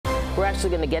We're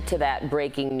actually going to get to that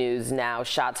breaking news now.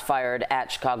 Shots fired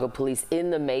at Chicago police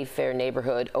in the Mayfair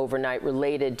neighborhood overnight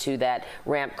related to that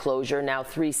ramp closure. Now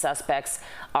 3 suspects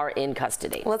are in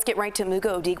custody. Let's get right to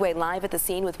Mugo Odigwe live at the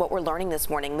scene with what we're learning this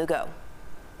morning. Mugo.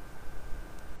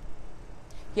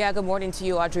 Yeah, good morning to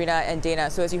you, Audrina and Dana.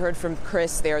 So as you heard from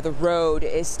Chris there, the road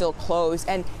is still closed,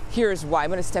 and here's why. I'm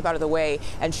going to step out of the way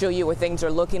and show you what things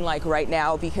are looking like right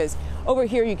now, because over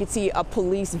here you can see a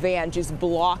police van just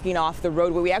blocking off the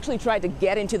roadway. We actually tried to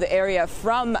get into the area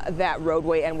from that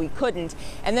roadway and we couldn't.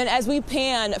 And then as we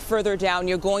pan further down,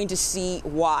 you're going to see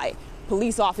why.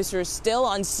 Police officers still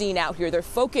on scene out here. They're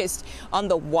focused on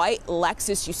the white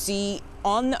Lexus you see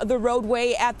on the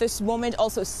roadway at this moment.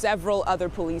 Also several other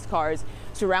police cars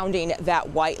surrounding that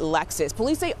white Lexus.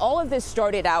 Police say all of this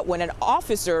started out when an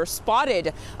officer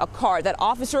spotted a car. That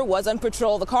officer was on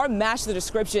patrol. The car matched the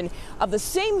description of the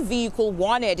same vehicle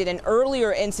wanted in an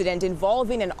earlier incident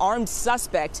involving an armed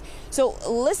suspect. So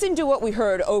listen to what we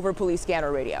heard over police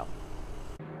scanner radio.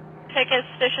 Ticket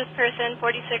suspicious person,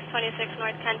 4626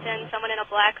 North Kenton. Someone in a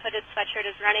black hooded sweatshirt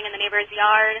is running in the neighbor's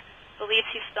yard. Believes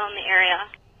he's still in the area.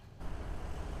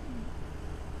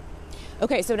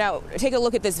 Okay, so now take a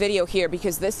look at this video here,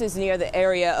 because this is near the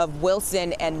area of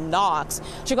Wilson and Knox.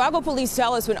 Chicago police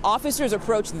tell us when officers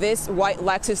approached this white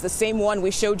Lexus, the same one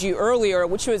we showed you earlier,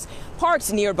 which was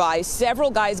parked nearby, several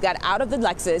guys got out of the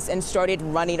Lexus and started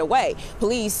running away.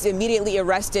 Police immediately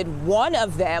arrested one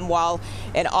of them while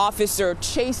an officer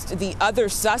chased the other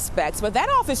suspects. But that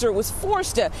officer was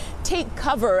forced to take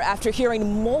cover after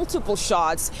hearing multiple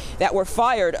shots that were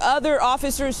fired. Other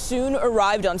officers soon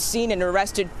arrived on scene and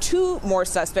arrested 2 more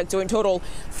suspects. So in total,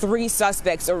 3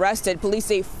 suspects arrested. Police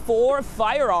say 4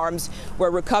 firearms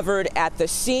were recovered at the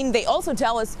scene. They also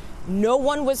tell us no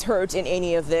one was hurt in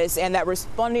any of this, and that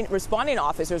responding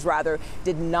officers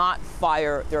did not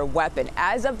fire their weapon.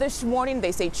 As of this morning,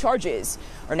 they say charges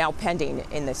are now pending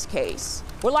in this case.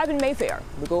 We're live in Mayfair.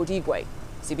 Mugo Odigwe,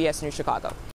 CBS News Chicago.